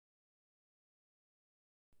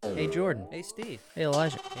Hey Jordan. Hey Steve. Hey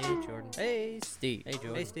Elijah. Hey Jordan. Hey Steve. Hey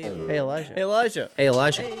Jordan. Hey Steve. Hey Elijah. Hey Elijah. Hey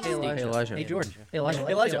Elijah. Hey Hey Elijah. Elijah. Hey Jordan. Hey Elijah.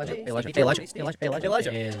 Hey Elijah. Hey Elijah. Hey Elijah. Steve. Hey Elijah. Hey Steve. Hey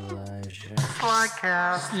Elijah. Elijah.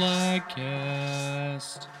 SlagCast.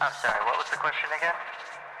 SlagCast. I'm sorry, what was the question again?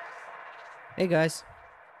 Hey guys.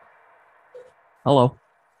 Hello.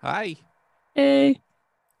 Hi. Hey.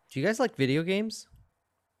 Do you guys like video games?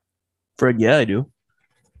 Fred, yeah, I do.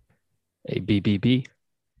 A B B B.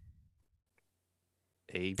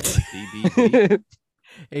 A B B B.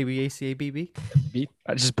 ABACABB? B.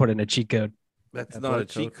 I just put in a cheat code. That's That not a blood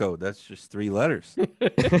cheat code. That's just 3 letters.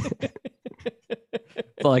 That's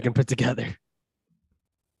all I can put together.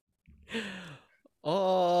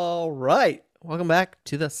 All right. Welcome back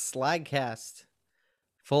to the SlagCast.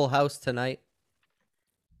 Full house tonight.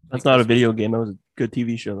 That's not a video game. That was a good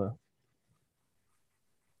TV show, though.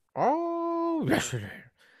 Oh, yesterday.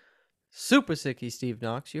 Super sicky Steve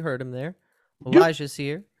Knox. You heard him there. Elijah's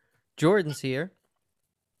here. Jordan's here.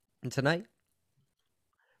 And tonight,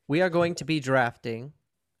 we are going to be drafting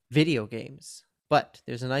video games. But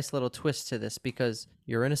there's a nice little twist to this because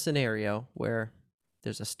you're in a scenario where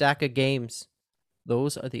there's a stack of games.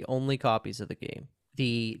 Those are the only copies of the game.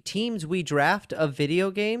 The teams we draft of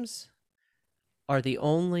video games are the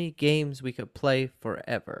only games we could play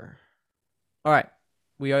forever. All right.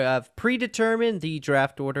 We have predetermined the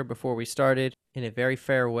draft order before we started in a very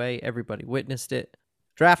fair way. Everybody witnessed it.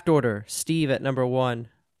 Draft order: Steve at number 1,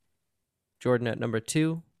 Jordan at number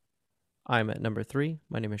 2, I'm at number 3.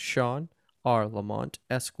 My name is Sean R. Lamont,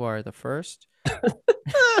 Esquire the First.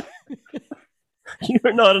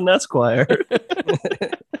 You're not an Esquire.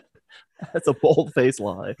 That's a bold-faced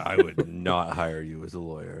lie. I would not hire you as a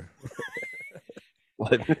lawyer.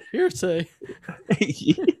 What? Hearsay.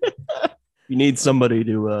 You need somebody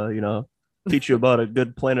to, teach you about a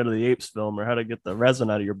good Planet of the Apes film or how to get the resin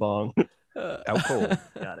out of your bong. Out cold.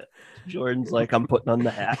 Got it. Jordan's like, I'm putting on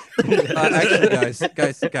the hat.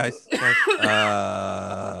 Actually, guys.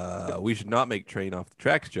 We should not make train off the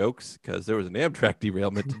tracks jokes because there was an Amtrak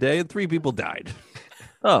derailment today and 3 people died.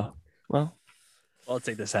 Oh, well. I'll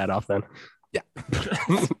take this hat off then. Yeah.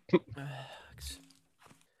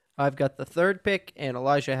 I've got the 3rd pick, and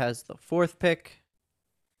Elijah has the 4th pick.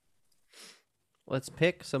 Let's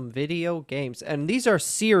pick some video games. And these are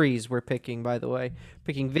series we're picking, by the way.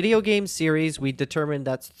 Picking video game series. We determined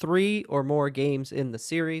that's 3 or more games in the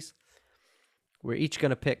series. We're each going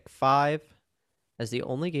to pick 5 as the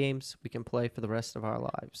only games we can play for the rest of our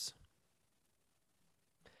lives.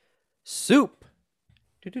 Soup.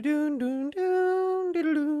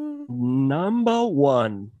 Number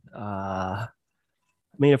 1.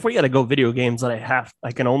 If we got to go video games that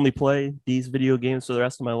I can only play these video games for the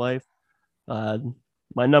rest of my life.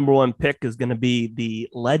 My number 1 pick is going to be the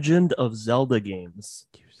Legend of Zelda games.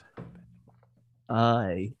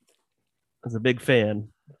 I was a big fan.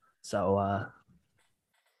 So,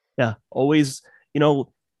 yeah, always,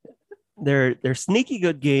 they're sneaky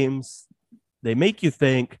good games. They make you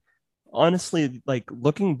think. Honestly, like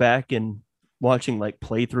looking back and watching like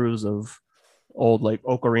playthroughs of old like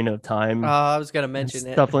Ocarina of Time. I was going to mention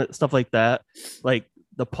stuff like that. Like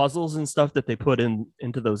the puzzles and stuff that they put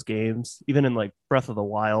into those games, even in like Breath of the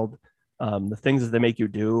Wild, the things that they make you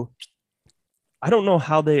do. I don't know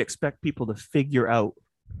how they expect people to figure out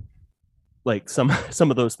like some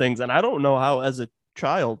of those things, and I don't know how as a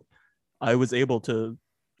child I was able to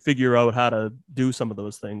figure out how to do some of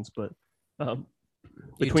those things. But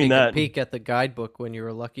between you take that, a peek at the guidebook when you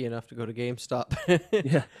were lucky enough to go to GameStop.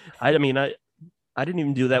 yeah, I didn't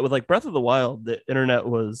even do that with like Breath of the Wild. The internet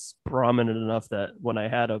was prominent enough that when I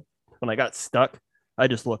got stuck, I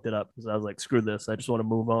just looked it up because I was like, screw this. I just want to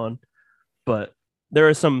move on. But there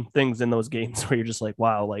are some things in those games where you're just like,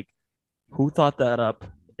 wow, like who thought that up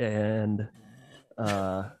and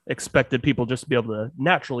expected people just to be able to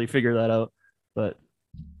naturally figure that out. But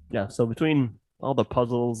yeah, so between all the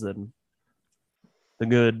puzzles and the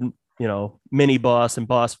good, mini boss and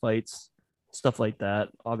boss fights, stuff like that,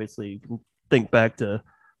 obviously you can think back to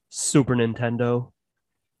Super Nintendo.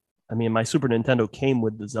 My Super Nintendo came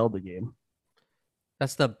with the Zelda game.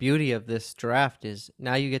 That's the beauty of this draft is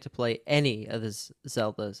now you get to play any of this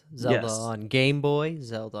Zeldas. Zelda Yes. on Game Boy,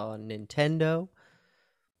 Zelda on Nintendo.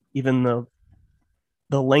 Even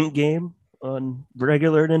the Link game on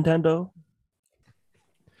regular Nintendo.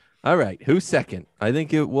 All right. Who's second? I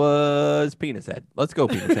think it was Penis Head. Let's go,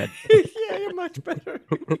 Penis Head. Yeah, you're much better.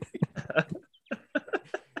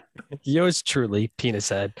 Yours truly, Penis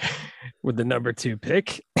Head, with the number 2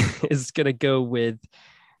 pick, is going to go with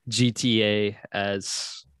GTA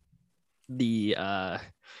as the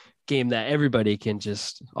game that everybody can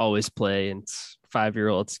just always play, and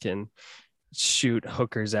 5-year-olds can shoot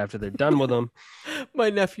hookers after they're done with them. My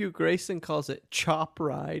nephew Grayson calls it chop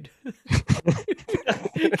ride.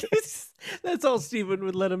 That's all Steven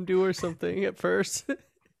would let him do or something at first.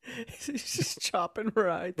 He's just chopping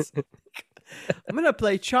rides. I'm going to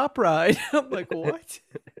play chop ride. I'm like, what?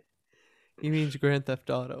 He means Grand Theft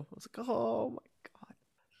Auto. I was like, oh my God.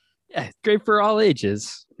 Yeah, it's great for all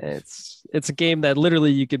ages. It's a game that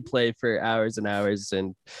literally you could play for hours and hours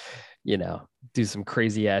and, do some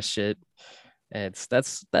crazy ass shit. And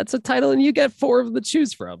that's a title, and you get 4 of them to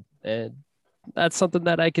choose from. And that's something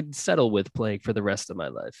that I could settle with playing for the rest of my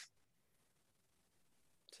life.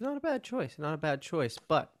 It's not a bad choice. Not a bad choice.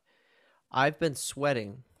 But I've been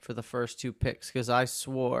sweating for the first 2 picks because I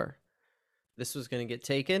swore this was going to get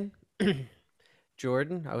taken.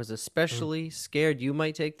 Jordan, I was especially scared you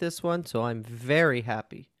might take this one, so I'm very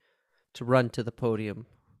happy to run to the podium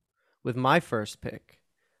with my first pick.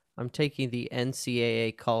 I'm taking the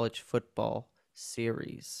NCAA college football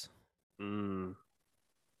series. EA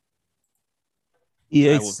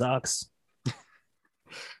I will- sucks.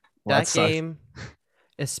 That sucks. game,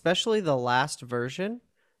 especially the last version,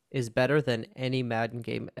 is better than any Madden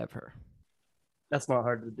game ever. That's not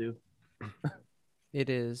hard to do. It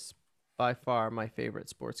is by far my favorite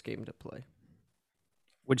sports game to play.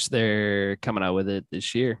 Which they're coming out with it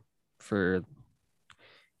this year for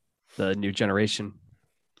the new generation,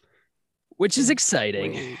 which is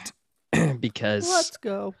exciting because Let's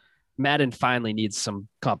go. Madden finally needs some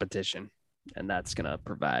competition, and that's going to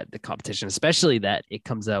provide the competition, especially that it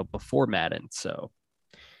comes out before Madden. So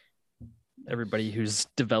everybody who's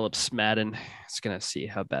develops Madden is going to see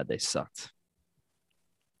how bad they sucked.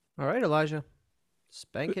 All right, Elijah.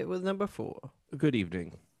 Spank it with number 4. Good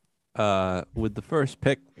evening. With the first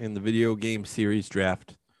pick in the video game series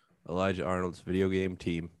draft, Elijah Arnold's video game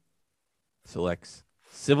team selects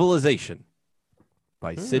Civilization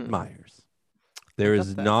by Sid Meier's. There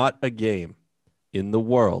is not a game in the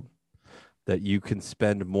world that you can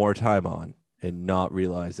spend more time on and not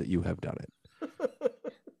realize that you have done it.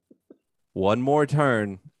 One more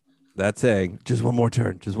turn, that's saying just one more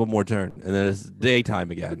turn, and then it's daytime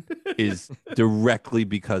again, is directly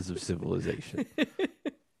because of Civilization.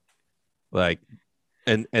 Like,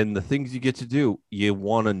 and the things you get to do, you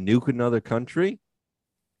want to nuke another country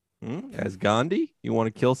as Gandhi? You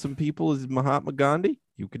want to kill some people as Mahatma Gandhi?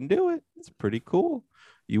 You can do it. It's pretty cool.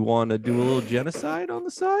 You want to do a little genocide on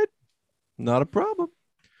the side? Not a problem.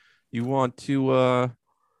 You want to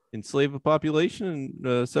enslave a population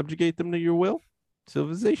and subjugate them to your will?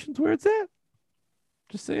 Civilization's where it's at.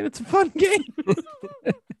 Just saying, it's a fun game.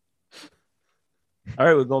 All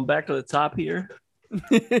right, we're going back to the top here.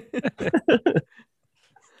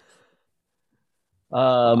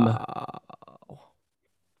 Wow.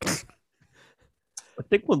 I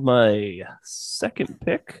think with my second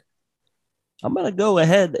pick, I'm going to go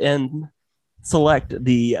ahead and select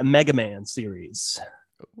the Mega Man series.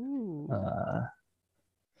 Ooh.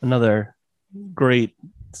 Another great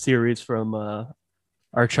series from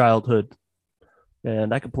our childhood.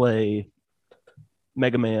 And I could play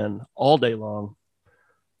Mega Man all day long,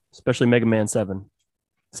 especially Mega Man 7.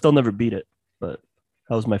 Still never beat it, but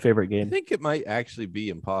that was my favorite I game. think it might actually be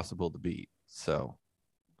impossible to beat. So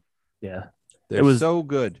Yeah, they're so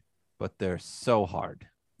good, but they're so hard.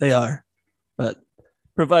 they are. But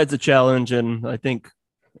provides a challenge, and I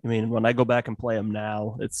mean, when I go back and play them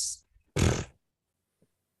now,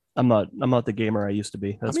 I'm not the gamer I used to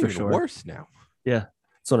be. That's I'm for even sure. worse now. Yeah,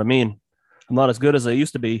 that's what I mean. I'm not as good as I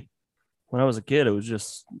used to be. When I was a kid, it was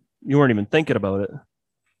just you weren't even thinking about it. And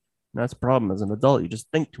that's the problem. As an adult, you just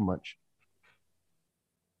think too much.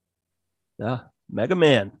 Yeah, Mega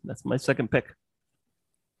Man. That's my second pick.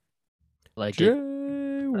 Like Jay, it.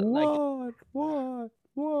 what?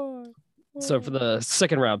 So for the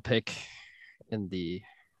second round pick in the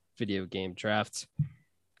video game draft,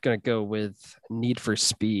 gonna go with Need for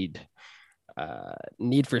Speed.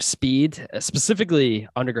 Need for Speed, specifically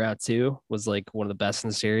Underground 2, was like one of the best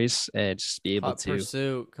in the series, and just be able Hot to,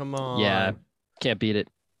 Pursuit, come on. yeah, can't beat it.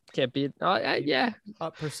 Can't beat. Yeah,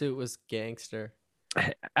 Hot Pursuit was gangster.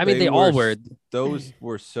 I mean they all were. Those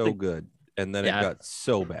were so good, and then Yeah. it got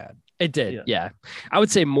so bad. It did, yeah. I would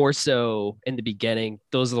say more so in the beginning.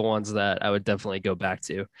 Those are the ones that I would definitely go back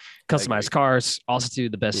to. Customized cars, also do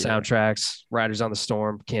the best soundtracks. Riders on the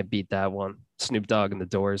Storm, can't beat that one. Snoop Dogg and the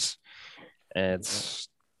Doors, and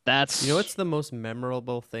that's You know what's the most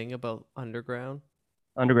memorable thing about Underground?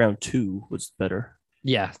 Underground 2 was better.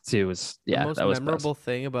 yeah, too was The yeah most that was memorable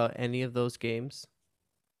thing about any of those games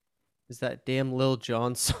is that damn Lil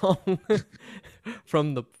Jon song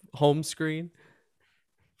from the home screen,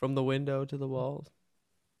 from the window to the walls.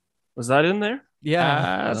 Was that in there?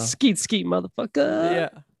 Yeah. Skeet, motherfucker. Yeah.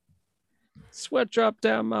 Sweat drop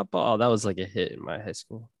down my ball. That was like a hit in my high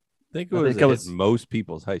school. I think it I was think a it hit was- in most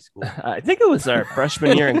people's high school. I think it was our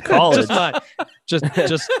freshman year in college. Just mine.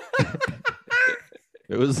 Just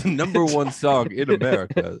It was the number one song in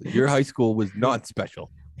America. Your high school was not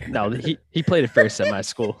special. no, he played it first at my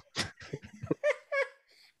school.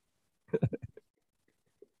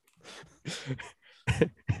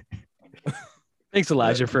 Thanks,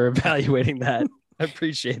 Elijah, for evaluating that. I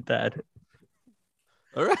appreciate that.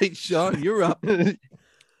 All right, Sean, you're up.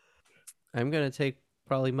 I'm going to take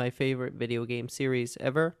probably my favorite video game series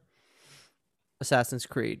ever, Assassin's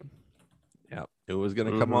Creed. Yeah, it was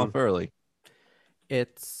going to come off early.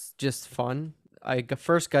 It's just fun.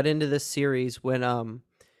 First got into this series when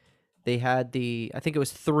they had I think it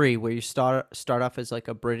was 3 where you start off as like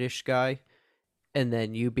a British guy and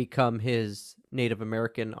then you become his Native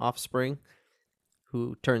American offspring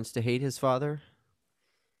who turns to hate his father.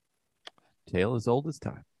 Tale as old as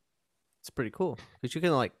time. It's pretty cool because you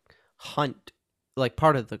can like hunt, like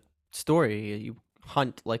part of the story. You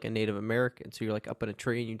hunt like a Native American, so you're like up in a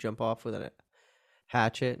tree and you jump off with a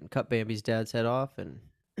hatchet and cut Bambi's dad's head off. And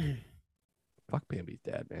Fuck Bambi's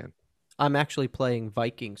dad, man. I'm actually playing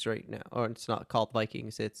Vikings right now, or it's not called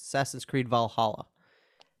Vikings. It's Assassin's Creed Valhalla,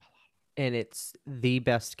 and it's the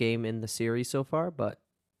best game in the series so far, but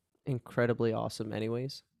incredibly awesome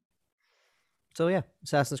anyways. So yeah,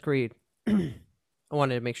 Assassin's Creed. I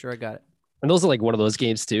wanted to make sure I got it. And those are like one of those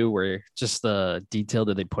games too, where just the detail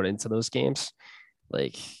that they put into those games,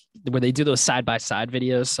 like where they do those side by side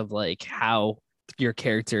videos of like how your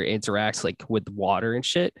character interacts like with water and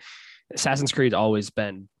shit. Assassin's Creed always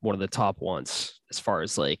been one of the top ones as far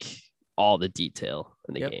as like all the detail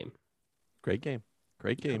in the game. Great game.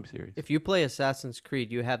 Great game series. If you play Assassin's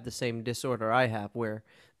Creed, you have the same disorder I have where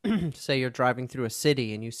say you're driving through a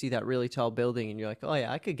city and you see that really tall building and you're like, oh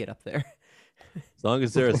yeah, I could get up there. As long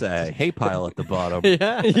as there's a hay pile at the bottom,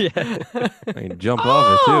 Yeah. Yeah. I can jump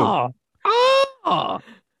off it Oh.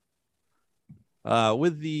 too.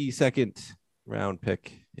 With the second round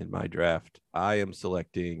pick in my draft, I am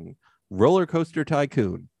selecting Roller Coaster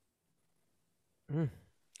Tycoon.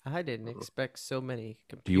 I didn't expect so many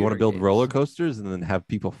computer Do you want to build games. roller coasters and then have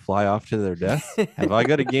people fly off to their deaths? Have I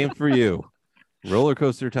got a game for you? Roller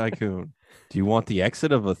Coaster Tycoon. Do you want the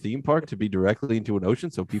exit of a theme park to be directly into an ocean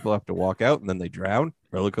so people have to walk out and then they drown?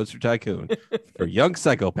 Roller Coaster Tycoon. For young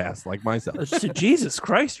psychopaths like myself. Jesus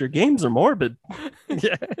Christ, your games are morbid.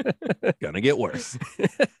 Yeah. Gonna get worse.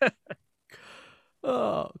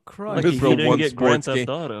 Oh, I'm Christ. gonna Lucky throw he didn't one get Grand sports Theft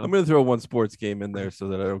game. Auto. I'm gonna throw one sports game in there so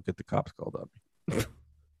that I don't get the cops called on me.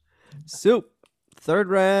 Soup. Third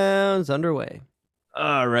round's underway.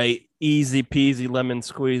 All right, easy peasy lemon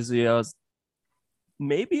squeezy. I was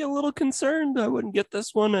maybe a little concerned I wouldn't get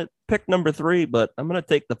this one at pick number 3, but I'm gonna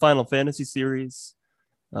take the Final Fantasy series.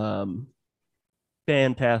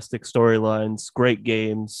 Fantastic storylines, great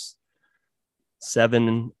games.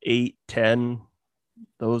 7, 8, 10.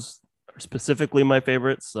 Those are specifically my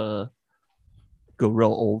favorites. Go real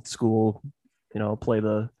old school, play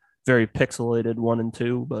the very pixelated 1 and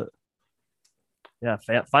 2, but yeah,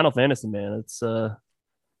 Final Fantasy, man. It's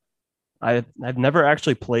I've never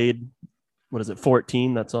actually played, what is it,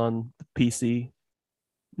 14 that's on the PC.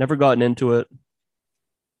 Never gotten into it.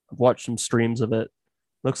 I've watched some streams of it.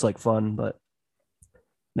 Looks like fun, but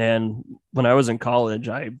man, when I was in college,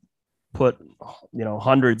 I put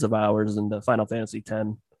hundreds of hours into Final Fantasy X.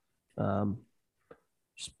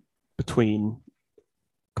 Just between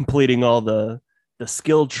completing all the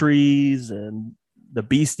skill trees and the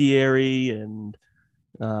bestiary and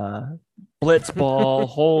Blitzball.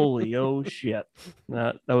 Holy oh shit.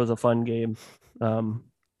 That was a fun game.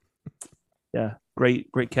 Yeah,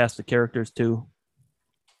 great cast of characters too.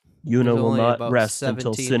 Yuna There's will only not about rest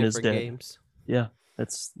until 17 Sin is different dead. games. Yeah, they're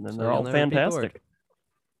So all you'll never be bored. fantastic.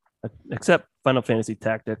 Except Final Fantasy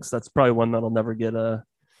Tactics. That's probably one that'll never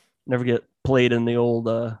get played in the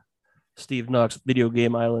old Steve Knox video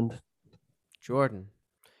game island. Jordan,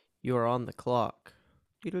 you are on the clock.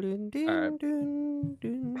 right.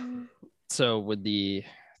 So with the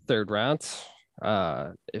third round,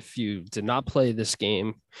 if you did not play this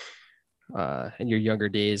game in your younger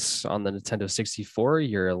days on the Nintendo 64,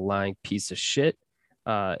 you're a lying piece of shit.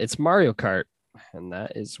 It's Mario Kart, and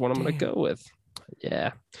that is what I'm going to go with.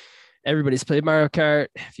 Yeah. Everybody's played Mario Kart.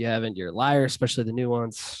 If you haven't, you're a liar, especially the new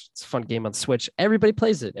ones. It's a fun game on Switch. Everybody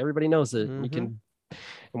plays it. Everybody knows it. You can,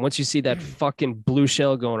 and once you see that fucking blue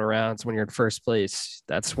shell going around, it's when you're in first place.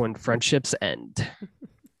 That's when friendships end.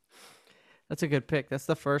 That's a good pick. That's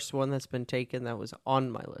the first one that's been taken that was on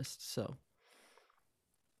my list. So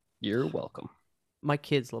You're welcome. my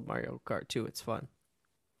kids love Mario Kart too. It's fun.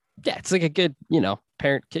 Yeah, it's like a good,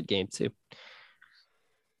 parent kid game too.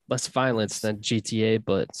 Less violence than GTA,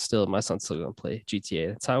 but still, my son's still gonna play GTA.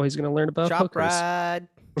 That's how he's gonna learn about Chop hookers. ride.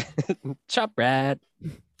 Chop rad.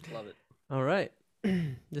 Love it. All right.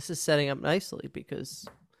 This is setting up nicely because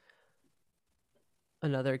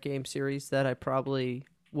another game series that I probably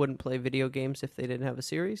wouldn't play video games if they didn't have a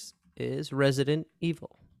series is Resident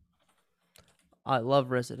Evil. I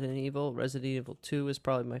love Resident Evil. Resident Evil 2 is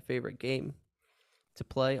probably my favorite game to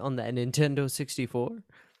play on the Nintendo 64.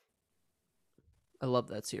 I love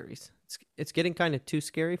that series. It's getting kind of too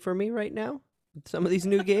scary for me right now. Some of these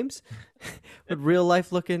new games with real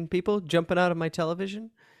life looking people jumping out of my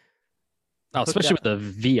television. Oh, especially with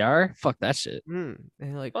the VR. Fuck that shit. And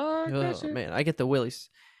like, Fuck that oh shit. man, I get the willies.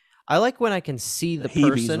 I like when I can see the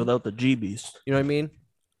heebies person. without the jeebies. You know what I mean?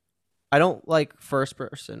 I don't like first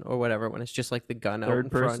person or whatever when it's just like the gun out in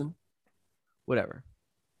Third front. person. Whatever.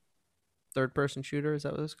 Third person shooter, is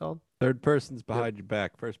that what it's called? Third person's behind your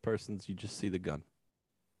back. First person's you just see the gun.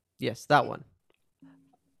 Yes, that one.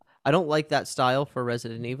 I don't like that style for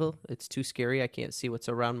Resident Evil. It's too scary. I can't see what's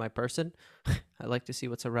around my person. I like to see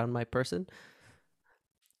what's around my person.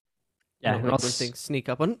 I Yeah, don't like when things sneak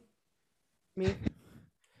up on me. I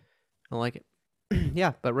don't like it.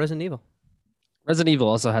 Yeah, but Resident Evil. Resident Evil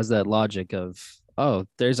also has that logic of, oh,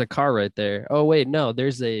 there's a car right there. Oh wait, no,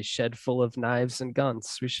 there's a shed full of knives and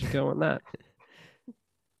guns. We should go in that.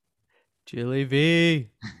 Jilly V.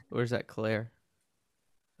 Where's that Claire?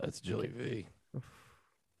 That's Jilly V.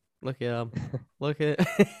 Look at him. Look at.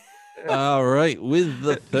 All right, with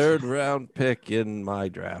the third round pick in my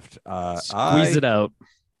draft, Squeeze it out.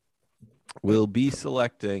 will be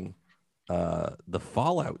selecting the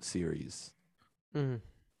Fallout series. Mm.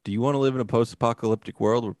 Do you want to live in a post-apocalyptic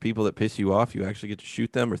world where people that piss you off, you actually get to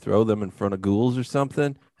shoot them or throw them in front of ghouls or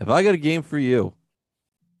something? Have I got a game for you?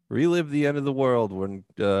 Relive the end of the world when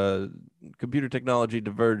computer technology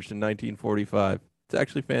diverged in 1945. It's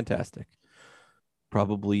actually fantastic.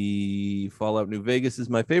 Probably Fallout New Vegas is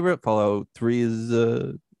my favorite. Fallout 3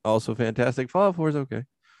 is also fantastic. Fallout 4 is okay.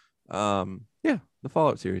 Yeah, the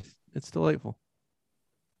Fallout series. It's delightful.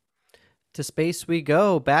 To space we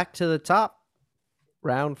go. Back to the top.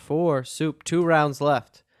 Round 4. Soup. 2 rounds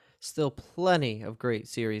left. Still plenty of great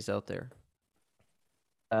series out there.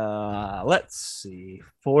 Let's see.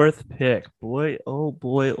 Fourth pick. Boy, oh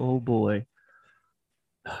boy, oh boy.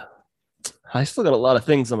 I still got a lot of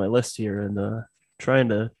things on my list here and trying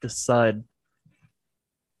to decide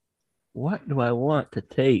what do I want to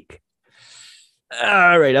take.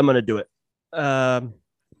 All right, I'm gonna do it.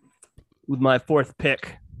 With my fourth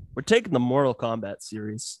pick, we're taking the Mortal Kombat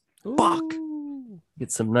series. Fuck.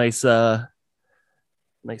 Get some nice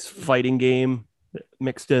fighting game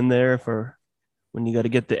mixed in there for when you got to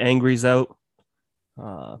get the angries out.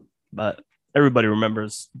 But everybody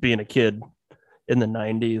remembers being a kid in the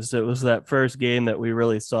 90s. It was that first game that we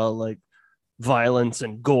really saw like violence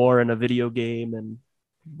and gore in a video game. And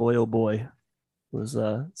boy, oh boy, it was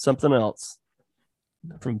something else.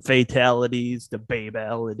 From fatalities to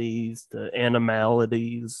babalities to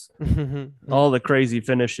animalities, all the crazy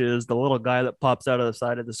finishes, the little guy that pops out of the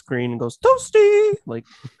side of the screen and goes, Toasty! Like,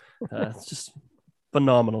 it's just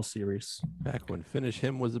phenomenal series. Back when Finish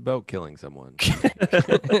Him was about killing someone.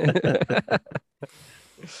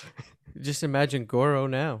 Just imagine Goro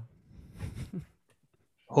now.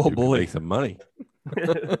 Oh You could boy. make some money.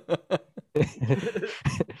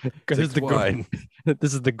 This is the wine.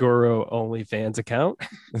 This is the Goro OnlyFans account.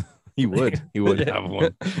 He would have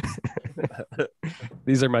one.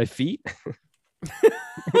 These are my feet.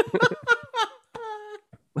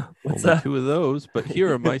 What's Only that? 2 of those, but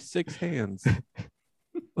here are my 6 hands.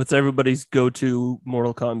 What's everybody's go-to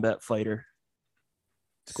Mortal Kombat fighter?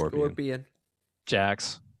 Scorpion.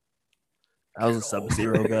 Jax. I was a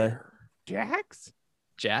Sub-Zero guy. Jax?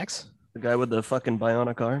 Jax? The guy with the fucking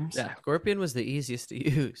bionic arms. Yeah. Scorpion was the easiest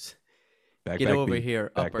to use. Back, Get back, over beat.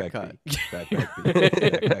 here, Back, back, uppercut. beat. Back, back, beat.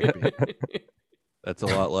 Back, back, beat. That's a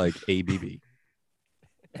lot like ABB.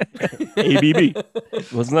 ABB.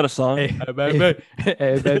 Wasn't that a song? Hey,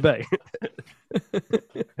 bang.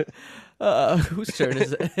 Whose turn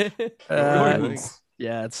is it? Jordan's.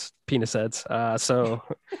 Yeah, it's penis heads. So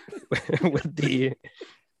with the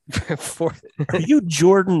fourth, Are you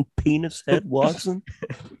Jordan Penis Head Watson?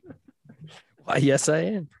 why, yes, I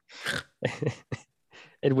am.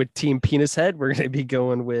 And with Team Penis Head, we're going to be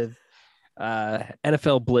going with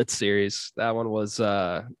NFL Blitz series. That one was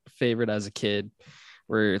favorite as a kid,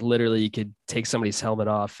 where literally you could take somebody's helmet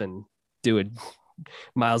off and do a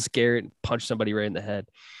Myles Garrett and punch somebody right in the head.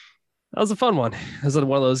 That was a fun one. It was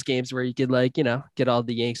one of those games where you could, like, get all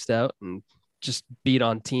the angst out and just beat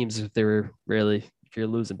on teams if you're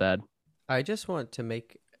losing bad. I just want to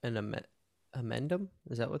make an amendum.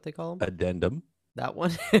 Is that what they call them? Addendum. That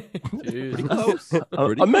one. Pretty close.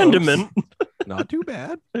 Pretty Amendment. close. Not too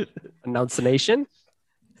bad. Annunciation.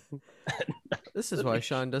 This is why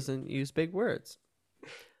Sean doesn't use big words.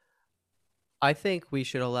 I think we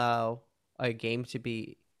should allow a game to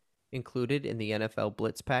be included in the NFL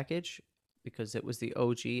Blitz package because it was the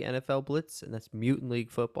OG NFL Blitz, and that's Mutant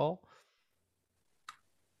League Football.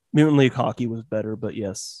 Mutant League Hockey was better, but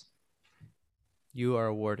yes. You are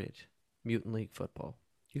awarded Mutant League Football.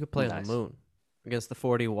 You could play on Nice. the moon against the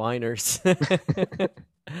 40 Whiners.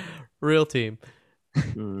 Real team.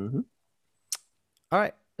 Mhm. All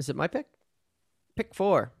right. Is it my pick? Pick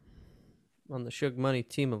 4 on the Suge Money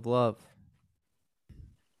Team of Love.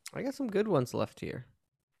 I got some good ones left here.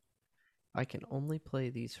 I can only play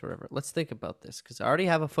these forever. Let's think about this because I already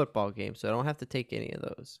have a football game, so I don't have to take any of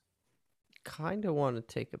those. Kind of want to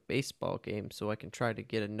take a baseball game so I can try to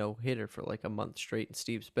get a no-hitter for like a month straight in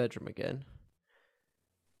Steve's bedroom again.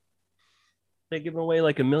 They giving away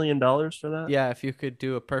like $1 million for that? Yeah, if you could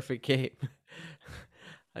do a perfect game.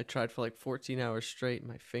 I tried for like 14 hours straight and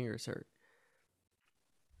my fingers hurt.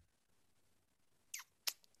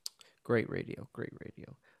 Great radio, great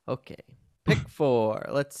radio. Okay, pick 4.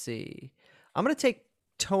 Let's see. I'm going to take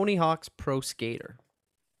Tony Hawk's Pro Skater.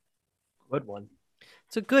 Good one.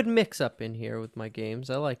 It's a good mix-up in here with my games.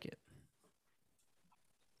 I like it.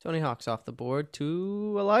 Tony Hawk's off the board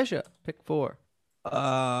to Elijah. Pick 4.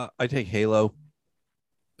 I take Halo.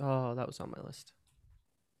 Oh, that was on my list.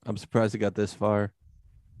 I'm surprised it got this far.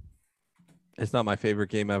 It's not my favorite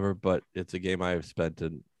game ever, but it's a game I have spent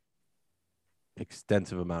an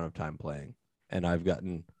extensive amount of time playing, and I've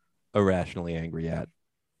gotten irrationally angry at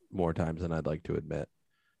more times than I'd like to admit.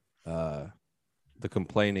 The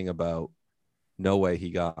complaining about no way he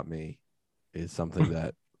got me is something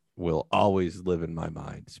that will always live in my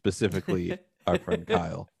mind, specifically our friend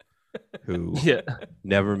Kyle, who Yeah.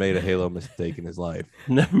 never made a Halo mistake in his life.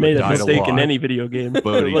 Never made a died a mistake in lot. any video game.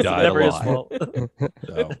 But he It was died a never his lot. fault.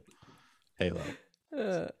 So,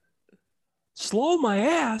 Halo. Slow my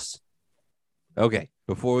ass. Okay,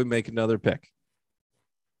 before we make another pick,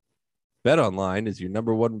 BetOnline is your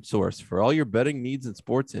number one source for all your betting needs and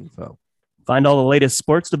sports info. Find all the latest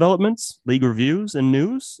sports developments, league reviews, and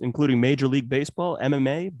news, including Major League Baseball,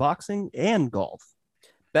 MMA, boxing, and golf.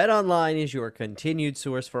 BetOnline is your continued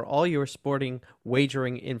source for all your sporting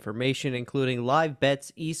wagering information, including live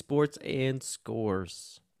bets, esports, and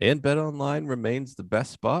scores. And BetOnline remains the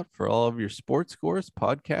best spot for all of your sports scores,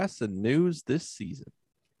 podcasts, and news this season.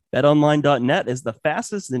 BetOnline.net is the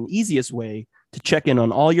fastest and easiest way to check in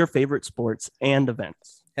on all your favorite sports and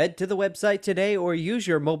events. Head to the website today or use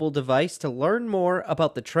your mobile device to learn more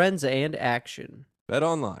about the trends and action.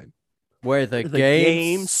 BetOnline. Where the The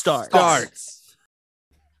game, game starts.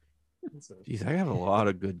 Jeez, I have a lot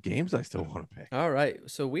of good games I still want to pick. All right,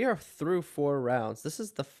 so we are through 4 rounds. This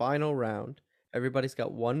is the final round. Everybody's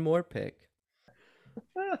got one more pick.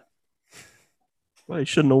 Well, I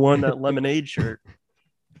shouldn't have worn that lemonade shirt.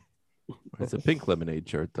 It's a pink lemonade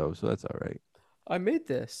shirt, though, so that's all right. I made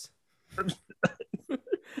this.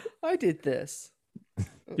 I did this.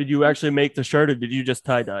 Did you actually make the shirt or did you just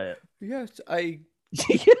tie-dye it? Yes, I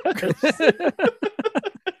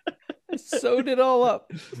sewed it all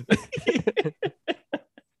up.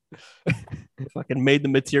 Fucking made the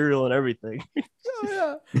material and everything.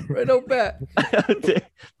 Oh, yeah. Right out back.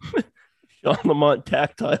 Sean Lamont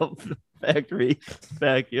Tactile Factory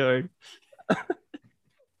backyard.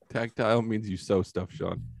 Tactile means you sew stuff,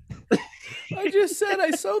 Sean. I just said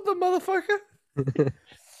I sewed the motherfucker.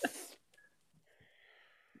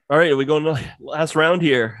 All right, we go to the last round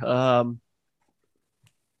here. I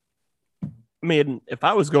mean, if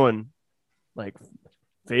I was going like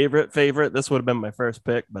favorite, this would have been my first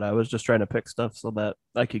pick, but I was just trying to pick stuff so that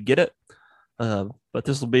I could get it. But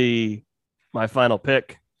this will be my final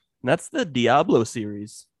pick, and that's the Diablo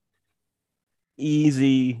series.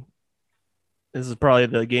 Easy. This is probably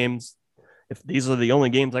the games. If these are the only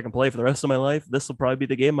games I can play for the rest of my life, this will probably be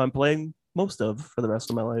the game I'm playing most of for the rest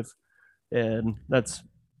of my life. And that's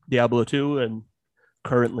Diablo 2 and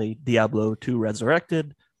currently Diablo 2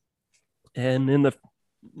 Resurrected. And in the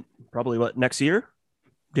probably next year,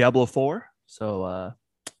 Diablo 4. So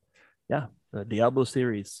yeah, the Diablo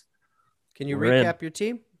series. Can you We're in. recap your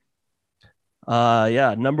team?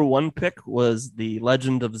 Yeah, number 1 pick was the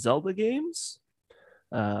Legend of Zelda games.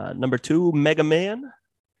 Number 2, Mega Man.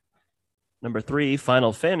 Number 3,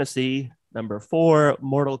 Final Fantasy. Number 4,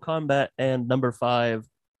 Mortal Kombat. And number 5,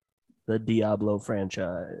 the Diablo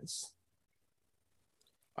franchise.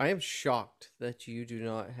 I am shocked that you do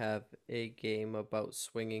not have a game about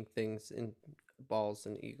swinging things in balls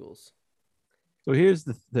and eagles. So here's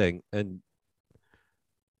the thing, and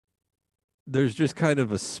there's just kind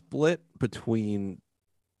of a split between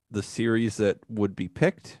the series that would be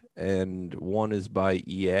picked, and one is by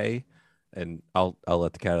EA, and I'll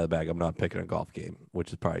let the cat out of the bag. I'm not picking a golf game, which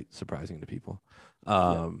is probably surprising to people.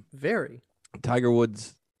 Very. Tiger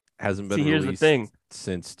Woods hasn't been See, here's the released thing.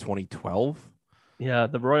 since 2012. Yeah,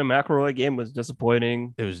 the Roy McIlroy game was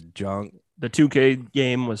disappointing. It was junk. The 2K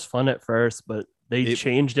game was fun at first, but they It-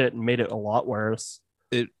 changed it and made it a lot worse.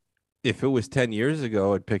 If it was 10 years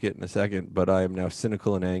ago, I'd pick it in a second, but I am now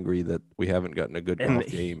cynical and angry that we haven't gotten a good And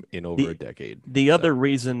golf game in over a decade. The other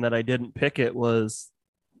reason that I didn't pick it was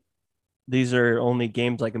these are only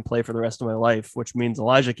games I can play for the rest of my life, which means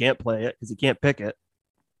Elijah can't play it because he can't pick it.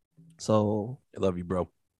 So I love you, bro.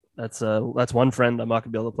 that's one friend I'm not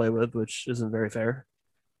gonna be able to play with, which isn't very fair.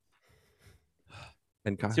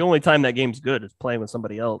 And It's the only time that game's good is playing with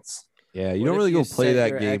somebody else. yeah, you What don't if really go play set that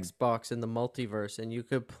your game. Xbox in the multiverse, and you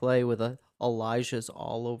could play with Elijah's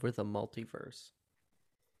all over the multiverse.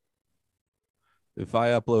 If I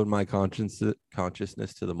upload my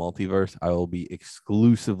consciousness to the multiverse, I will be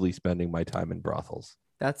exclusively spending my time in brothels.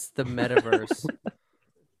 That's the metaverse.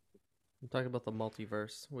 I'm talking about the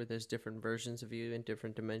multiverse, where there's different versions of you in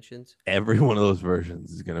different dimensions. Every one of those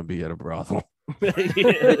versions is going to be at a brothel.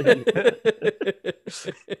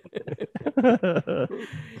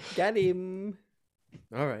 Got him.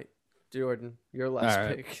 All right, Jordan, your last All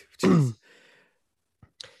right. pick. Jeez.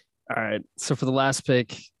 All right. So for the last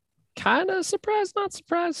pick, kind of surprised, not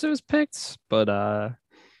surprised it was picked, but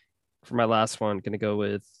for my last one, gonna go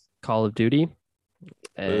with Call of Duty.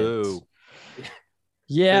 And Boo.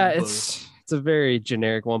 yeah, Big boo. it's a very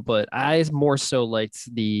generic one, but I more so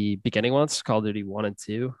liked the beginning ones, Call of Duty 1 and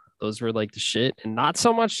 2. Those were like the shit, and not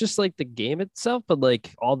so much just like the game itself, but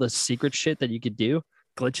like all the secret shit that you could do,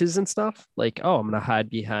 glitches and stuff. Like, oh, I'm gonna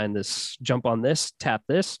hide behind this, jump on this, tap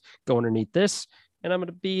this, go underneath this, and I'm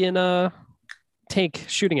gonna be in a tank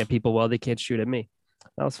shooting at people while they can't shoot at me.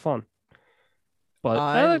 That was fun. But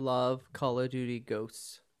I love Call of Duty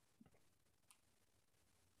Ghosts.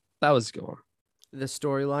 that was a good one. The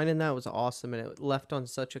storyline in that was awesome, and it left on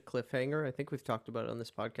such a cliffhanger. I think we've talked about it on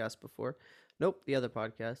this podcast before. Nope, the other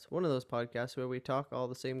podcast. One of those podcasts where we talk, all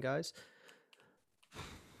the same guys.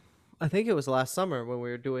 I think it was last summer when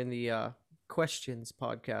we were doing the questions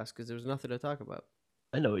podcast because there was nothing to talk about.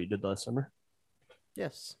 I know what you did last summer.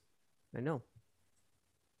 Yes, I know.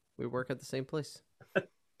 We work at the same place.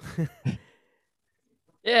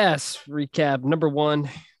 Yes, recap. Number one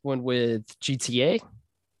went with GTA.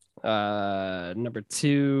 Number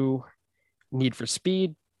 2, Need for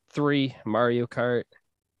Speed. 3, Mario Kart.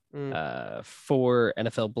 4,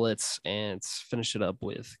 NFL Blitz, and finish it up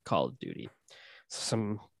with Call of Duty.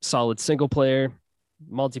 Some solid single player,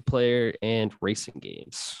 multiplayer, and racing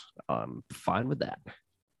games. I'm fine with that.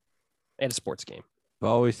 And a sports game. I've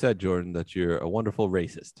always said, Jordan, that you're a wonderful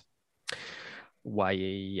racist. Why,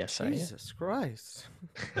 yes, I am. Jesus Christ.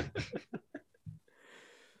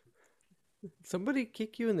 Somebody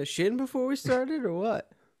kick you in the shin before we started, or what?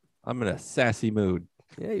 I'm in a sassy mood.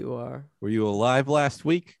 Yeah, you are. Were you alive last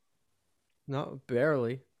week? Not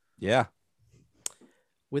barely. Yeah.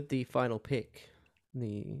 With the final pick,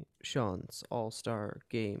 the Sean's All-Star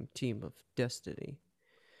Game Team of Destiny.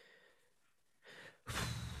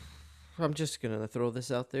 I'm just going to throw this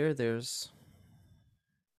out there. There's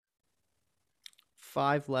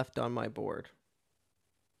 5 left on my board.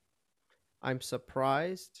 I'm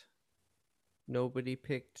surprised nobody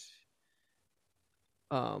picked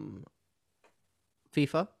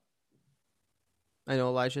FIFA. I know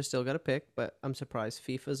Elijah still got a pick, but I'm surprised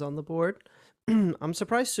FIFA's on the board. I'm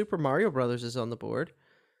surprised Super Mario Brothers is on the board.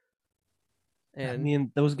 And I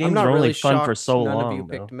mean, those I'm games not are only really fun for shocked so none long. of you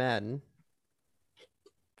though. picked Madden.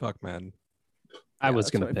 Fuck, man. I Yeah, was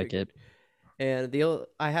that's going what to I pick it. And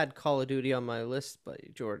I had Call of Duty on my list, but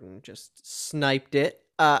Jordan just sniped it.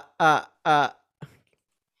 No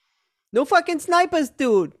fucking snipers,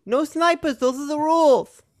 dude. No snipers. Those are the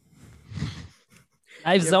rules.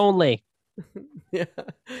 Knives Yep. only. Yeah.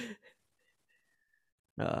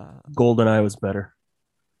 GoldenEye was better.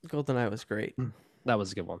 GoldenEye was great. That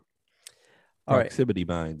was a good one. All right. Proximity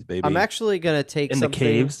mines, baby. I'm actually gonna take In the something.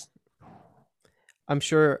 caves. I'm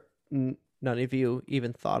sure none of you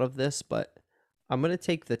even thought of this, but I'm gonna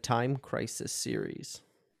take the Time Crisis series.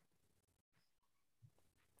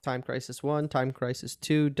 Time Crisis 1, Time Crisis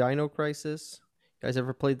 2, Dino Crisis. You guys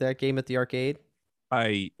ever played that game at the arcade? I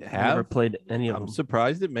I never have. played any of I'm them.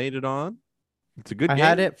 surprised it made it on. It's a good I game.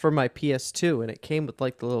 had it for my PS2, and it came with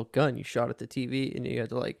like the little gun you shot at the TV, and you had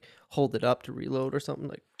to like hold it up to reload or something.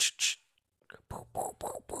 Like, it's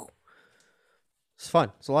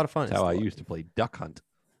fun. It's a lot of fun. That's how I used to play Duck Hunt.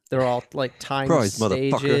 They're all like timed Surprise,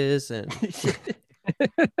 motherfucker. stages, and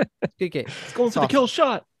good game. It's going It's for the awesome. kill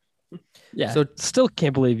shot. Yeah. So- So still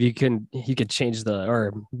can't believe you could change the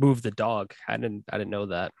or move the dog. I didn't know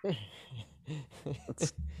that.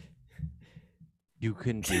 You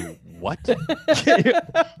can do what?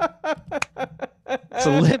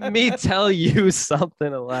 So let me tell you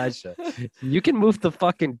something, Elijah. You can move the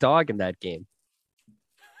fucking dog in that game.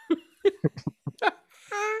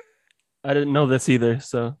 I didn't know this either.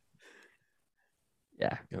 So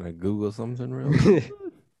Yeah. Gonna Google something real quick?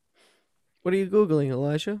 What are you googling,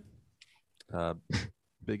 Elijah?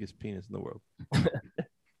 Biggest penis in the world.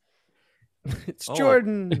 It's Oh,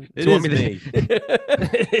 Jordan. It you is want me me.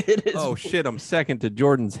 it is. Oh shit! I'm second to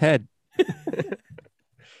Jordan's head.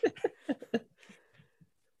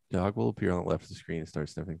 Dog will appear on the left of the screen and start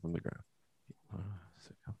sniffing from the ground.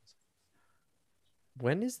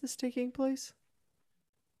 When is this taking place?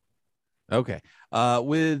 Okay.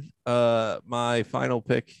 With my final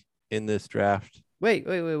pick in this draft. Wait.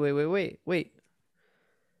 I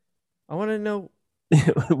want to know.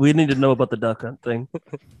 We need to know about the duck hunt thing.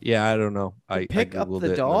 Yeah, I don't know. I pick up Googled the it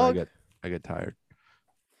and then dog? I got tired.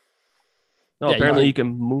 No, Yeah, apparently you you can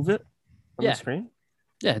move it on Yeah. the screen.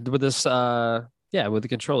 Yeah, with this with the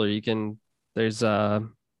controller you can there's I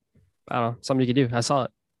don't know, something you can do. I saw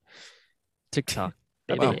it. TikTok.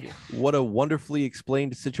 Wow, baby. what a wonderfully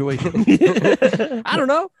explained situation. I don't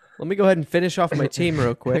know. Let me go ahead and finish off my team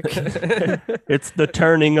real quick. It's the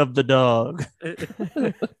turning of the dog.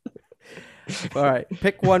 All right.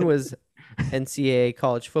 Pick 1 was NCAA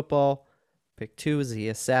college football. Pick 2 was the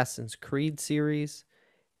Assassin's Creed series.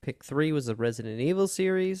 Pick 3 was the Resident Evil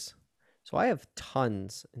series. So I have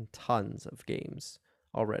tons and tons of games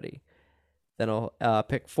already. Then I'll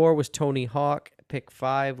pick 4 was Tony Hawk. Pick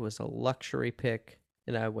 5 was a luxury pick,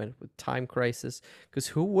 and I went with Time Crisis, because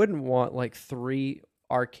who wouldn't want like 3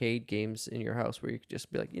 arcade games in your house where you could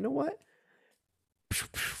just be like, you know what?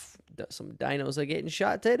 Some dinos are getting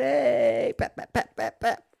shot today. Pap, pap, pap, pap,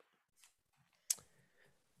 pap.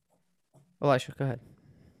 Elisha, go ahead.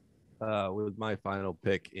 With my final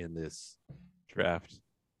pick in this draft,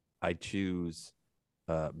 I choose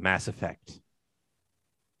Mass Effect.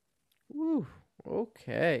 Woo.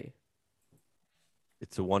 Okay.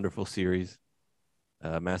 It's a wonderful series.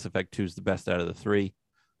 Mass Effect 2 is the best out of the 3.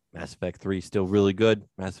 Mass Effect 3 is still really good.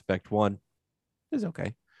 Mass Effect 1 is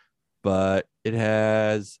okay. But it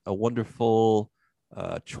has a wonderful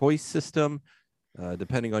choice system.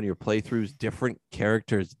 Depending on your playthroughs, different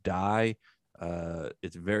characters die.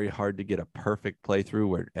 It's very hard to get a perfect playthrough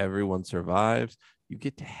where everyone survives. You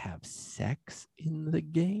get to have sex in the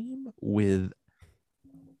game with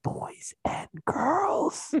boys and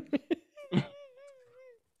girls,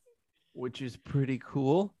 which is pretty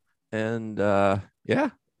cool. And yeah,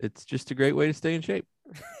 it's just a great way to stay in shape.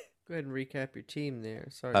 Go ahead and recap your team there.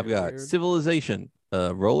 Sorry. I've got nerd. Civilization,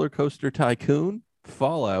 Roller Coaster Tycoon,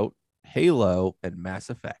 Fallout, Halo, and Mass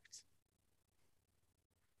Effect.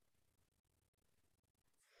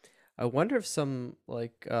 I wonder if some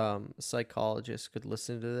like psychologists could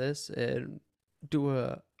listen to this and do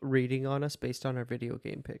a rating on us based on our video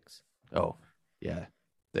game picks. Oh, yeah.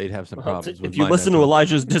 They'd have some Well, problems with if you my listen to mental-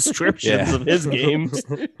 Elijah's descriptions Yeah. of his games,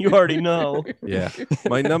 you already know. Yeah.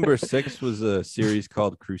 My number 6 was a series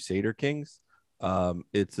called Crusader Kings.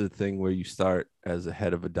 It's a thing where you start as a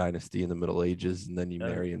head of a dynasty in the Middle Ages, and then you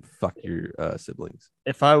marry and fuck your siblings.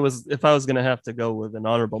 If I was gonna have to go with an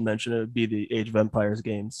honorable mention, it would be the Age of Empires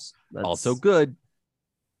games. That's Also good.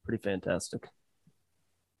 pretty fantastic.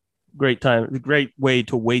 Great way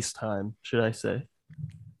to waste time, should I say?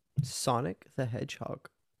 Sonic the Hedgehog.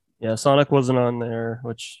 Yeah, Sonic wasn't on there,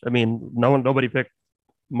 which I mean, nobody picked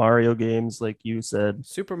Mario games like you said.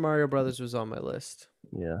 Super Mario Brothers was on my list.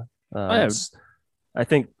 Yeah, Yeah. I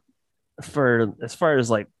think for as far as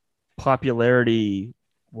like popularity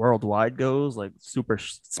worldwide goes, like Super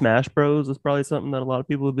Smash Bros is probably something that a lot of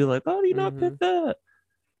people would be like, "Oh, do you not pick that?"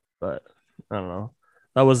 But I don't know.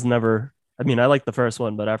 That was never. I mean, I liked the first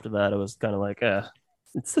one, but after that, it was kind of like,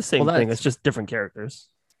 it's the same Well, thing. that's- It's just different characters.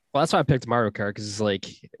 Well, that's why I picked Mario Kart, because it's like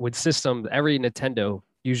with system, every Nintendo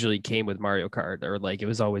usually came with Mario Kart, or like it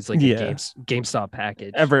was always like Yeah. a GameStop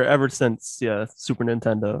package. Ever since Super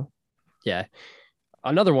Nintendo. Yeah.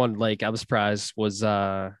 Another one like I was surprised was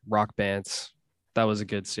Rock Bands. That was a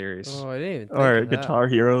good series. Oh, I didn't even think Or of that. Guitar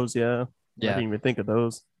Heroes, yeah. I Yeah. didn't even think of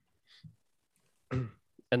those.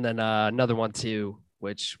 And then another one too,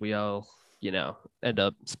 which we all end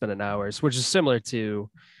up spending hours, which is similar to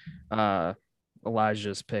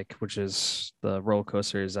Elijah's pick, which is the roller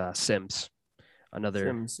coasters Sims. Another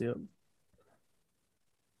Sims, yep.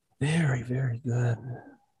 Very, very good.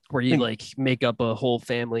 where you like make up a whole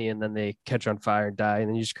family and then they catch on fire and die, and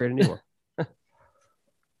then you just create a new one.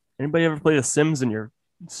 Anybody ever play The Sims and your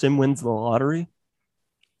sim wins the lottery?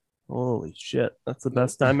 Holy shit. That's the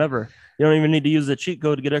best time ever. You don't even need to use the cheat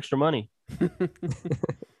code to get extra money.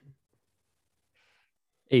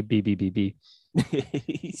 ABBBB.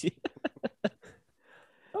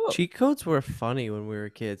 Cheat codes were funny when we were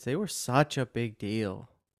kids. They were such a big deal.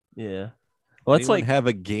 Yeah. Well, it's Anyone like have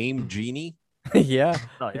a game genie? Yeah,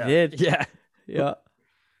 oh, I yeah. did. Yeah. Yeah.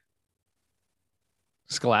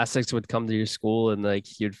 Scholastics would come to your school and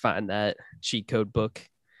like you'd find that cheat code book.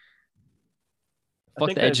 Fuck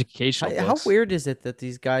think the educational How books. weird is it that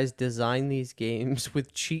these guys design these games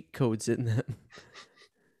with cheat codes in them?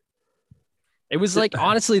 It was like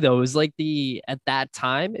honestly though, it was like at that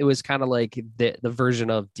time, it was kind of like the version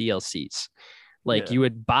of DLCs. Like Yeah. you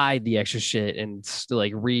would buy the extra shit and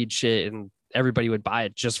like read shit, and everybody would buy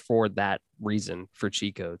it just for that reason, for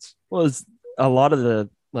cheat codes. well, it's a lot of the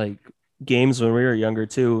like games when we were younger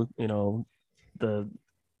too, you know, the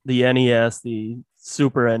NES, the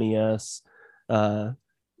Super NES, Sega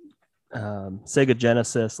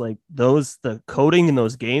Genesis, like those, the coding in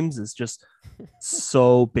those games is just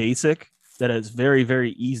so basic that it's very,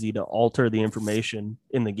 very easy to alter the information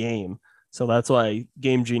in the game. So that's why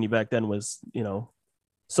Game Genie back then was, you know,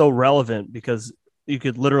 so relevant, because you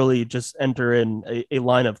could literally just enter in a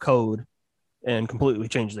line of code and completely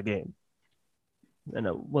change the game. And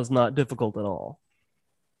it was not difficult at all.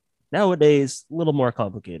 Nowadays, a little more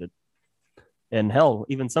complicated. And hell,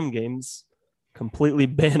 even some games completely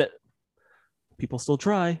ban it. People still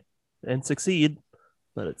try and succeed,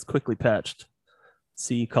 but it's quickly patched.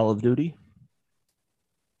 See Call of Duty.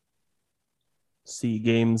 See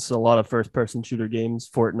games, a lot of first-person shooter games,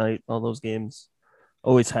 Fortnite, all those games.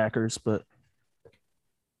 Always hackers, but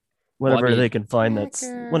whatever they can find, that's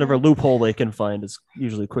whatever loophole they can find is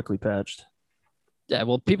usually quickly patched. Yeah,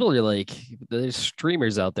 well, people are like, there's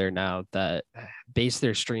streamers out there now that base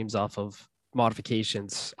their streams off of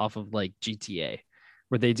modifications off of like GTA,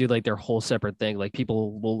 where they do like their whole separate thing. Like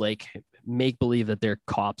people will like make believe that they're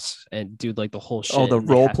cops and do like the whole shit. Oh, the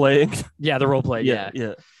role playing. Yeah, the role play. Yeah.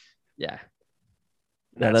 Yeah.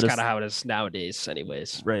 That's that kind is- of how it is nowadays,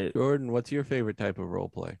 anyways. Right. Jordan, what's your favorite type of role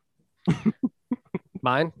play?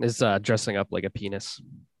 Mine is dressing up like a penis.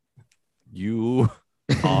 You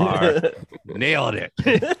are nailed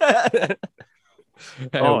it.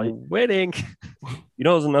 Oh, Winning. You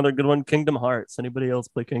know, it was another good one. Kingdom Hearts. Anybody else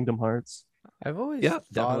play Kingdom Hearts? I've always Yeah, thought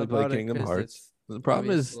definitely play about it Kingdom 'cause Hearts. it's The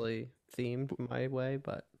problem is obviously themed my way,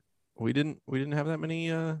 but we didn't have that many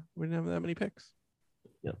picks.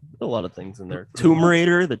 Yeah, a lot of things in there. Tomb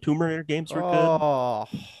Raider. The Tomb Raider games were good. oh,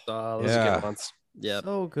 Those are Yeah. good ones. Yeah.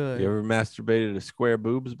 so good. You ever masturbated to square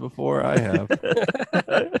boobs before? I have.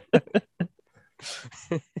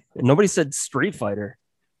 Nobody said Street Fighter.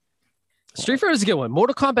 Street Fighter is a good one.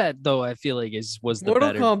 Mortal Kombat, though, I feel like was the Mortal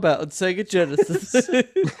better. Kombat on Sega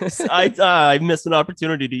Genesis. I missed an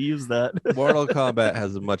opportunity to use that. Mortal Kombat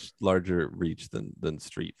has a much larger reach than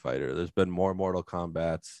Street Fighter. There's been more Mortal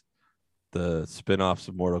Kombats. The spin-offs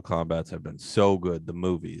of Mortal Kombats have been so good. The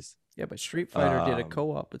movies. Yeah, but Street Fighter did a Um,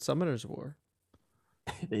 co-op at Summoner's War.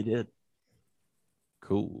 They did.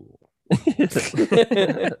 Cool.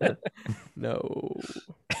 No.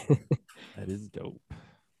 That is dope.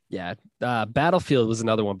 Yeah, Battlefield was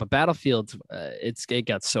another one, but Battlefield, it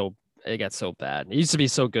got so bad. It used to be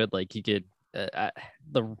so good, like you could I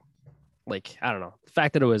don't know, the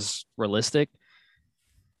fact that it was realistic.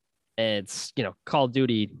 And it's Call of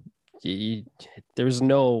Duty. There was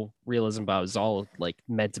no realism about it. It was all like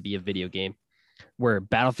meant to be a video game. Where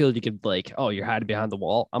Battlefield, you could like, oh, you're hiding behind the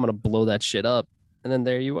wall. I'm gonna blow that shit up, and then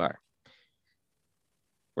there you are.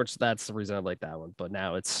 Which that's the reason I like that one. But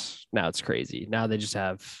now it's crazy. Now they just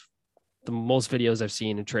have the most videos I've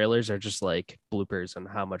seen in trailers are just like bloopers on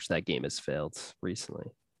how much that game has failed recently.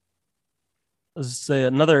 Let's say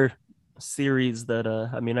another series that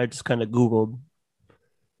I just kind of Googled,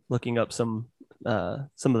 looking up some of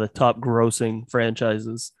the top grossing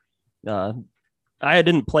franchises. I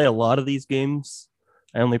didn't play a lot of these games.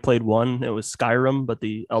 I only played one. It was Skyrim, but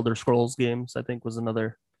the Elder Scrolls games, I think, was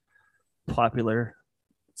another popular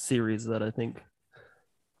series that I think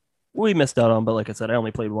we missed out on. But like I said, I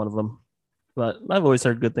only played one of them. But I've always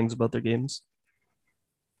heard good things about their games.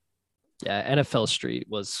 Yeah, NFL Street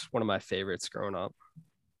was one of my favorites growing up.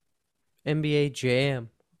 NBA Jam.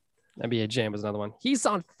 NBA Jam was another one. He's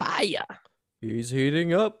on fire. He's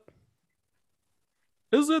heating up.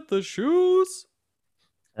 Is it the shoes?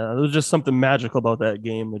 There was just something magical about that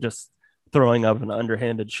game. Just throwing up an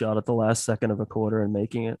underhanded shot at the last second of a quarter and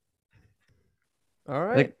making it. All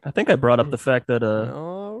right. I think I brought up the fact that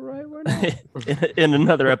All right, we're not. in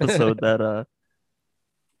another episode that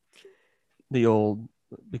the old,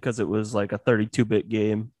 because it was like a 32-bit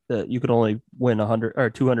game, that you could only win 100 or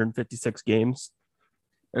 256 games,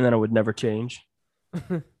 and then it would never change.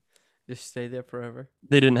 Just stay there forever.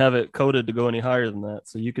 They didn't have it coded to go any higher than that,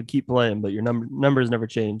 so you could keep playing, but your numbers never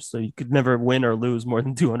changed, so you could never win or lose more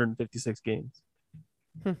than 256 games.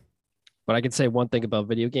 But I can say one thing about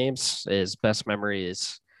video games is best memory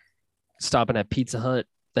is stopping at Pizza Hut,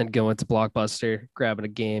 then going to Blockbuster, grabbing a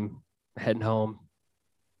game, heading home,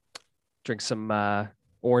 drink some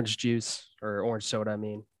orange juice or orange soda, I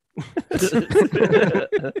mean.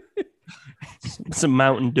 Some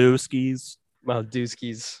Mountain Dew skis.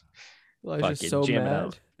 Dooskies. Elijah's Fucking so jam it mad.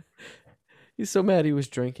 out. He's so mad he was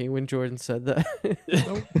drinking when Jordan said that.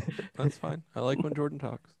 Nope, that's fine. I like when Jordan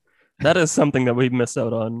talks. That is something that we miss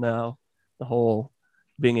out on now. The whole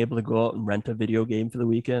being able to go out and rent a video game for the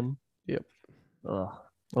weekend. Yep. I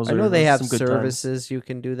know they have services you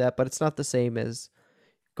can do that, but it's not the same as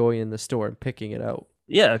going in the store and picking it out.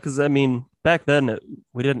 Yeah, because I mean, back then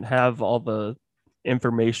we didn't have all the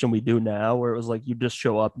information we do now, where it was like you just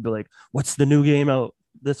show up and be like, "What's the new game out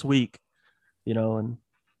this week?" You know, and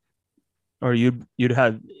or you'd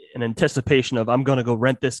have an anticipation of I'm gonna go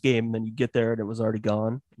rent this game, and then you get there and it was already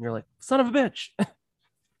gone, and you're like, "Son of a bitch!"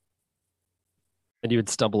 And you would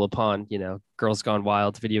stumble upon, Girls Gone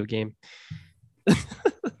Wild video game.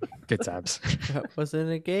 Good times. That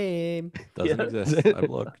wasn't a game. Doesn't Yeah. exist. I've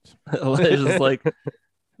looked. It's just like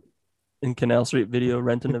in Canal Street Video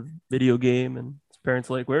renting a video game, and his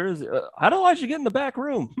parents are like, "Where is it? How do I should get in the back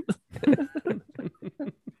room?"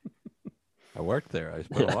 I worked there. I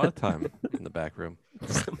spent a lot of time in the back room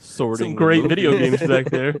sorting Some the great video movies. games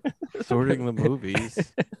back there. Sorting the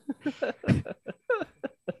movies.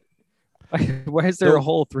 Why is there a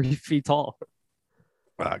hole 3 feet tall?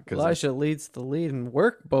 'Cause Elijah leads the lead in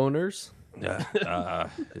work boners.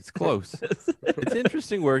 it's close. It's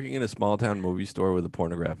interesting working in a small town movie store with a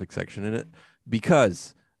pornographic section in it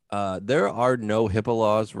because there are no HIPAA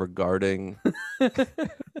laws regarding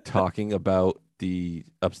talking about the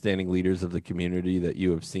upstanding leaders of the community that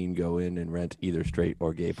you have seen go in and rent either straight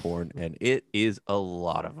or gay porn, and it is a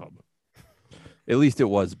lot of them. At least it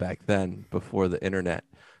was back then before the internet.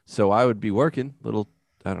 So I would be working, little,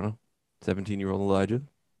 I don't know, 17-year-old Elijah,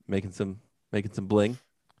 making some bling,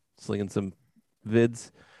 slinging some vids,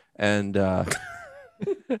 and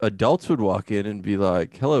adults would walk in and be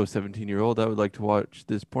like, "Hello, 17-year-old, I would like to watch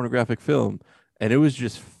this pornographic film," and it was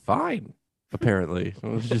just fine. Apparently, it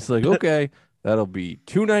was just like, "Okay, that'll be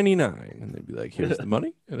 $2.99," and they'd be like, "Here's the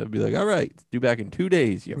money," and I'd be like, "All right, due back in 2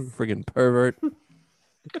 days, you friggin' pervert."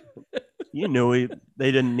 You knew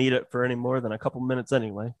they didn't need it for any more than a couple minutes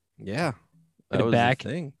anyway. Yeah, Get that it was back. the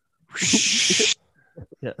thing.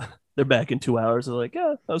 Yeah, they're back in 2 hours. They're like,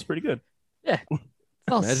 "Yeah, that was pretty good."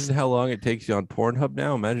 Imagine how long it takes you on Pornhub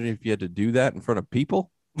now. Imagine if you had to do that in front of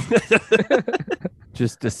people.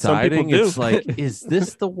 Just deciding, do. it's like, is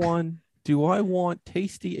this the one? Do I want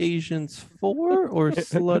Tasty Asians 4 or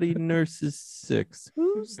Slutty Nurses 6?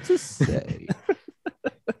 Who's to say?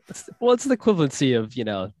 Well, it's the equivalency of,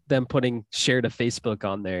 them putting share to Facebook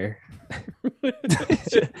on there.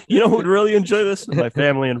 You know who would really enjoy this? My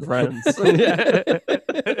family and friends.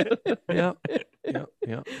 Yeah.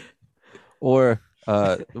 Or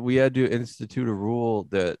we had to institute a rule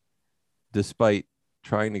that despite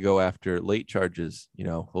trying to go after late charges,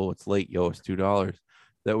 it's late, yo, it's $2,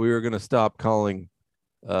 that we were going to stop calling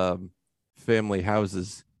family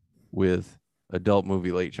houses with adult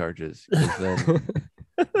movie late charges. 'Cause then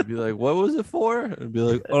you'd be like, "What was it for?" And be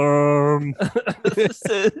like, hold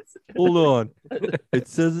on. It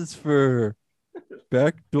says it's for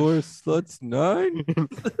Backdoor Sluts 9.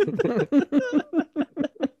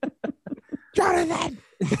 Jonathan.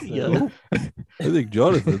 Yeah. I think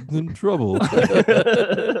Jonathan's in trouble.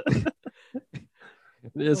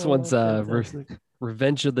 This one's fantastic.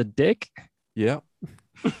 Revenge of the Dick. Yeah.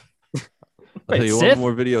 I'll Wait, tell you Sith? one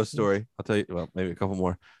more video story. I'll tell you, well, maybe a couple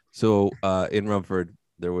more. So in Rumford,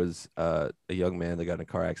 there was a young man that got in a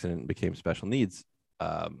car accident and became special needs.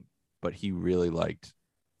 But he really liked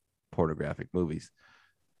pornographic movies.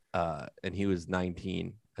 And he was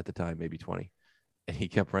 19 at the time, maybe 20. And he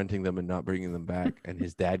kept renting them and not bringing them back. And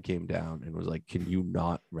his dad came down and was like, "Can you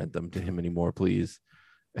not rent them to him anymore, please?"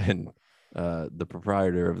 And the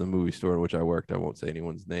proprietor of the movie store in which I worked, I won't say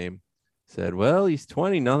anyone's name, said, "Well, he's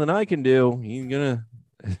 20, nothing I can do. He's gonna,"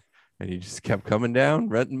 and he just kept coming down,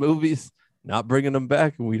 renting movies. not bringing him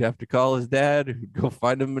back, and we'd have to call his dad, who'd go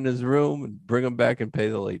find him in his room and bring him back and pay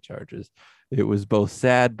the late charges. It was both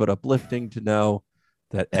sad but uplifting to know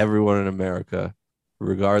that everyone in America,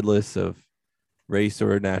 regardless of race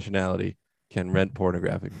or nationality, can rent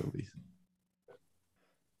pornographic movies.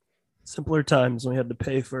 Simpler times when we had to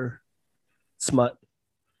pay for smut.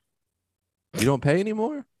 You don't pay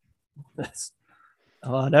anymore?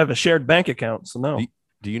 I'd have a shared bank account, so no.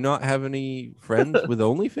 Do you not have any friends with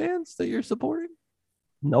OnlyFans that you're supporting?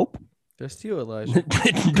 Nope. Just you, Elijah.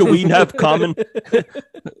 Do we have common?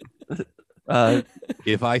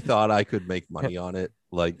 If I thought I could make money on it,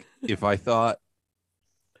 like if I thought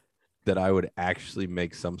that I would actually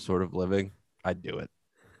make some sort of living, I'd do it.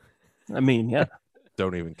 I mean, yeah.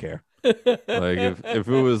 Don't even care. Like if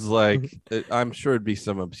it was like, I'm sure it'd be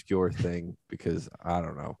some obscure thing because I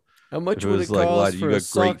don't know. How much If it would it was like, cost "Lad, for you a got great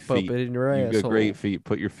sock feet. puppet in your You asshole? got great feet.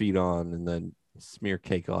 Put your feet on and then smear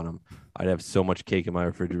cake on them." I'd have so much cake in my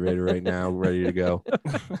refrigerator right now, ready to go.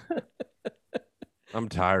 I'm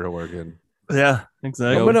tired of working. Yeah,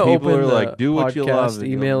 exactly. I'm gonna people open are the like, do what you love. podcast And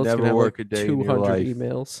you'll emails. never Gonna have work like a day in your 200 life.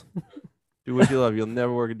 emails. Do what you love. You'll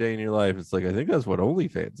never work a day in your life. It's like I think that's what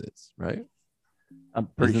OnlyFans is, right? I'm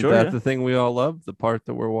pretty Isn't sure. that Yeah. the thing we all love? The part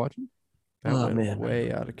that we're watching. That Oh, went man. way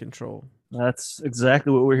out of control. That's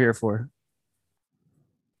exactly what we're here for.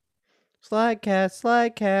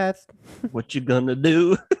 SlagCast. What you gonna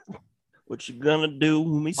do? What you gonna do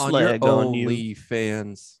when we On your slag on you?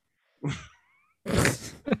 OnlyFans.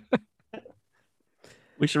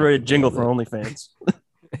 We should write a jingle for OnlyFans.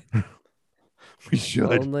 We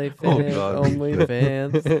should. OnlyFans. God.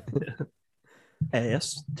 OnlyFans.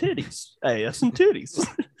 Ass, titties. Ass and titties.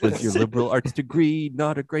 Was your liberal arts degree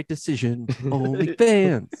not a great decision?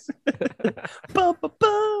 OnlyFans. Bum, bum,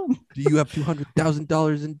 bum. Do you have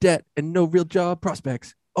 $200,000 in debt and no real job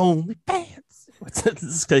prospects? OnlyFans. This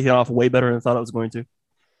is taking off way better than I thought I was going to.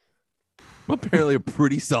 Apparently, a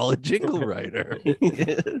pretty solid jingle writer.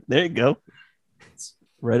 There you go.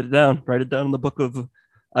 Write it down. Write it down in the book of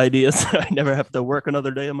ideas. I never have to work another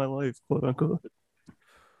day in my life, quote unquote.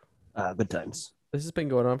 Good times. This has been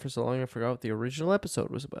going on for so long, I forgot what the original episode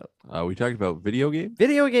was about. We talked about video games.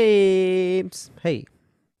 Video games. Hey,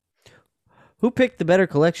 who picked the better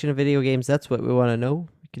collection of video games? That's what we want to know.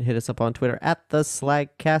 You can hit us up on Twitter at the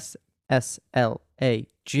SlagCast.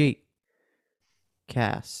 SLAG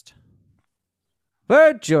cast.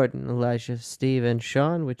 For Jordan, Elijah, Steve, and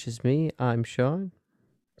Sean, which is me, I'm Sean.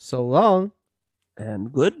 So long.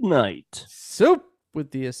 And good night. Soup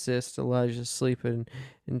with the assist. Elijah's sleeping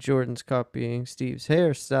and Jordan's copying Steve's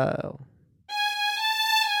hairstyle.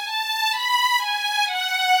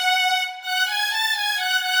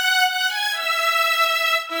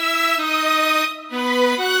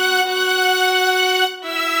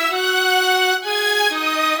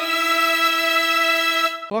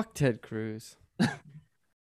 Fuck Ted Cruz.